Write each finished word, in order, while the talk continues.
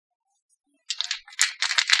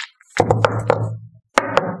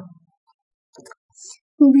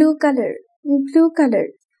blue color, blue color.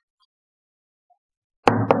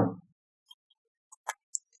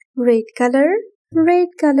 Red color, red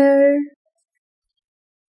color.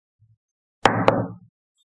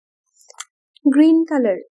 Green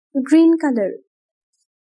color, green color.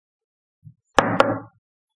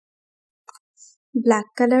 Black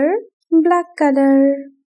color, black color.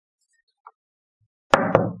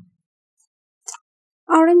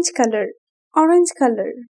 Orange color, orange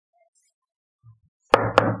color.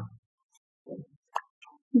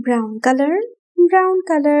 Brown color, brown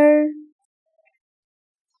color.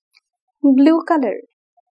 Blue color,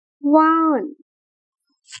 1.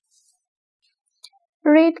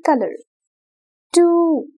 Red color,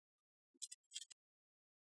 2.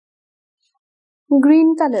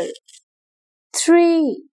 Green color,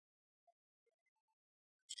 3.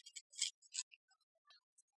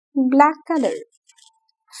 Black color,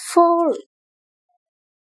 4.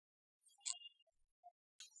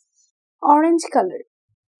 Orange color,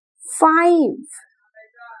 5.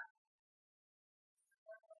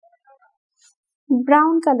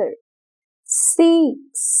 Brown color,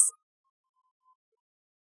 6.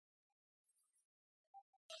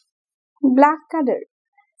 Black color,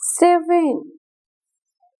 7.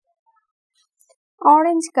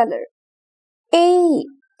 Orange color, 8.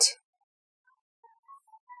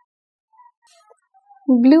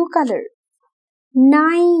 Blue color,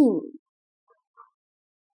 9.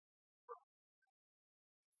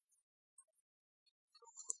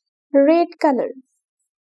 Red color,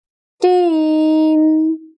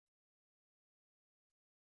 10.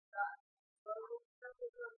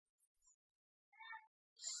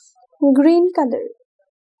 Green color,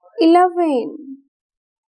 11.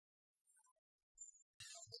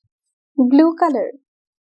 Blue color,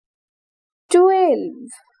 12.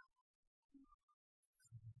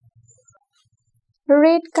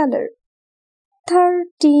 Red color,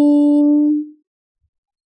 13.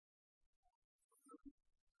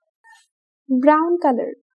 Brown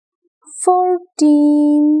color,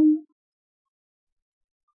 14.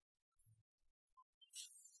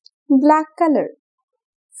 Black color,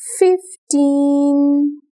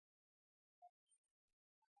 15.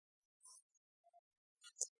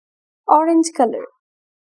 Orange color,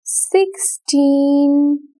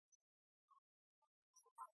 16.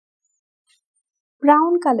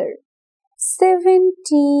 Brown color,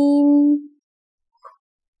 17.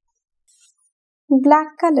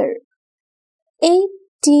 Black color,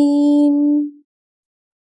 18.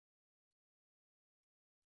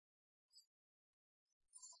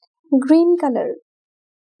 Green color,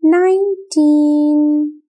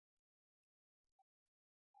 19.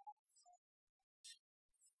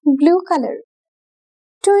 Blue color,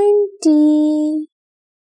 20.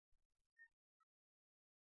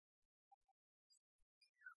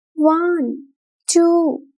 1,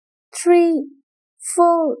 2, 3,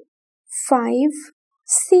 4, 5,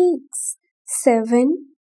 6,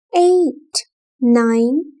 7, 8,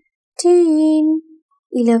 9, 10,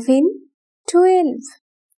 11, 12,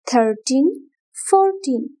 13,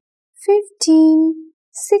 14, 15,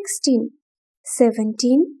 16,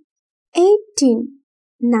 17, 18,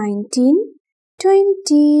 19,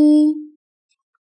 20.